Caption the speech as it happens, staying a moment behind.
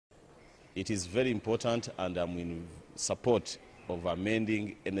It is very important, and I'm in support of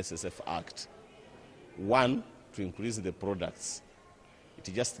amending Nssf Act. One, to increase the products.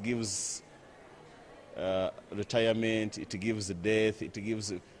 It just gives retirement, it gives death, it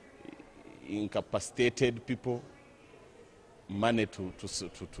gives incapacitated people money to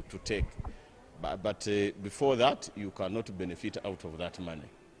take. But before that, you cannot benefit out of that money.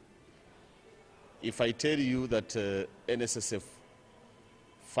 If I tell you that Nssf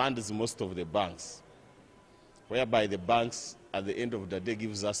funds most of the banks, whereby the banks at the end of the day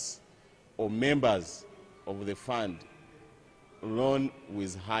gives us, or members of the fund, loan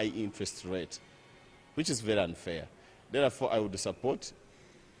with high interest rate, which is very unfair. Therefore, I would support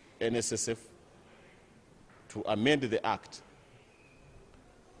Nssf to amend the Act.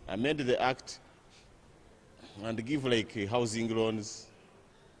 Amend the Act and give like housing loans,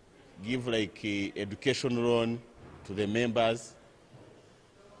 give like education loan to the members,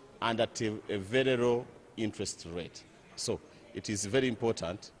 and at a very low interest rate. So it is very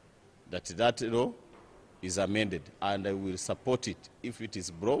important that that law is amended, and I will support it. If it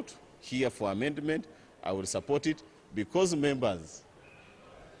is brought here for amendment, I will support it, because members,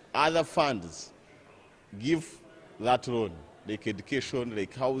 other funds give that loan, like education,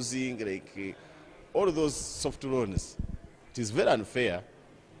 like housing, like all those soft loans. It is very unfair.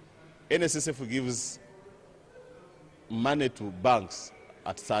 Nssf gives money to banks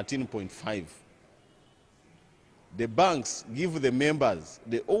at 13.5. The banks give the members,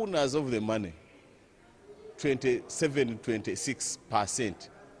 the owners of the money, 26%.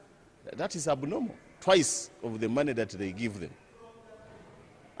 That is abnormal. Twice of the money that they give them.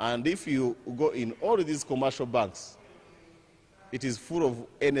 And if you go in all these commercial banks, it is full of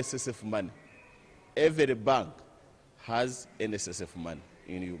Nssf money. Every bank has Nssf money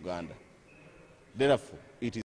in Uganda. Therefore,